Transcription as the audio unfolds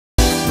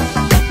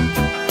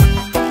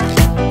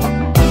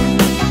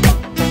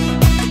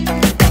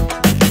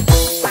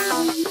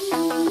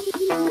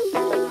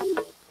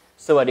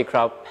Sawadee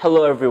krab.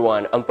 Hello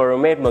everyone, I'm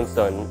Paramed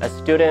Mangson, a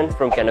student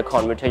from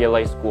Kanakon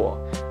Vittayalai School.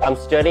 I'm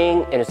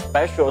studying in a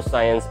special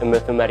science and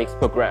mathematics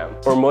program,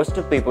 or most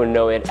of people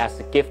know it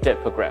as a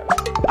gifted program.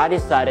 I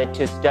decided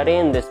to study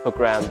in this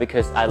program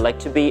because I like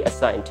to be a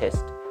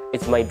scientist.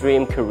 It's my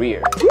dream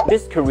career.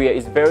 This career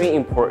is very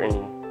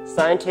important.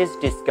 Scientists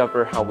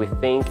discover how we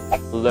think,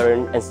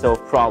 learn, and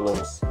solve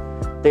problems.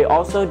 They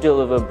also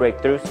deliver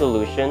breakthrough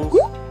solutions,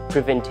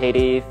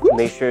 preventative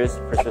measures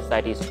for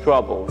society's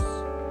troubles.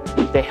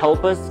 They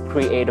help us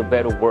create a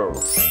better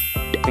world.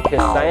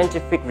 Because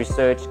scientific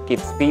research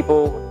gives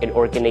people and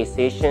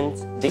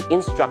organizations the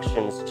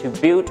instructions to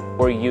build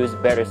or use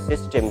better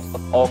systems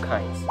of all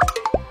kinds.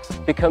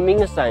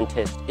 Becoming a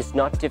scientist is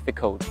not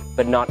difficult,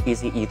 but not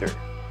easy either.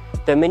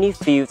 There are many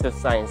fields of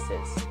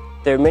sciences.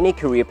 There are many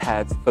career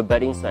paths for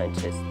budding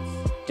scientists,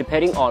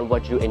 depending on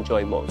what you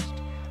enjoy most.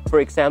 For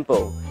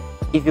example,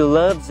 if you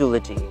love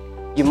zoology,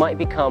 you might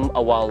become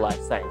a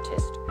wildlife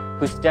scientist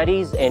who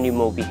studies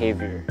animal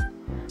behavior.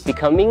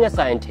 Becoming a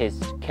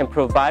scientist can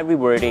provide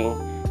rewarding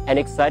and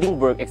exciting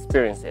work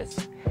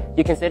experiences.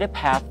 You can set a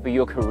path for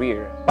your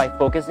career by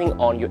focusing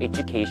on your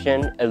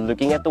education and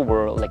looking at the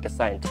world like a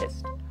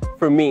scientist.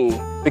 For me,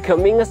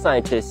 becoming a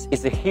scientist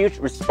is a huge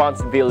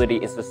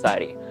responsibility in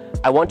society.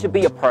 I want to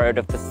be a part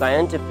of the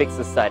scientific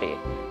society.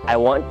 I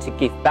want to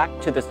give back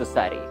to the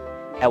society.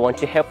 I want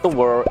to help the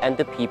world and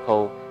the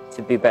people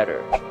to be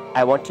better.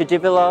 I want to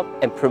develop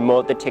and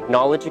promote the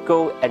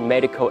technological and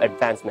medical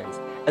advancements,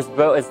 as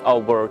well as our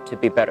world to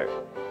be better.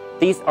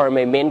 These are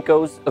my main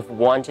goals of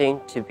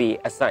wanting to be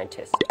a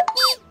scientist.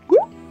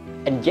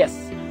 And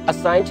yes, a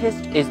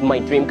scientist is my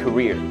dream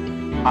career.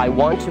 I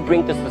want to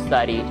bring the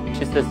society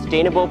to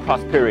sustainable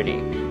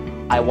prosperity.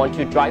 I want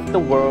to drive the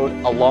world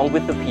along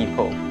with the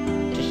people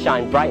to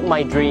shine bright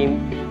my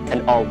dream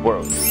and our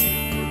world.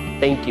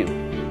 Thank you.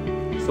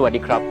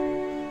 Sawadee krab.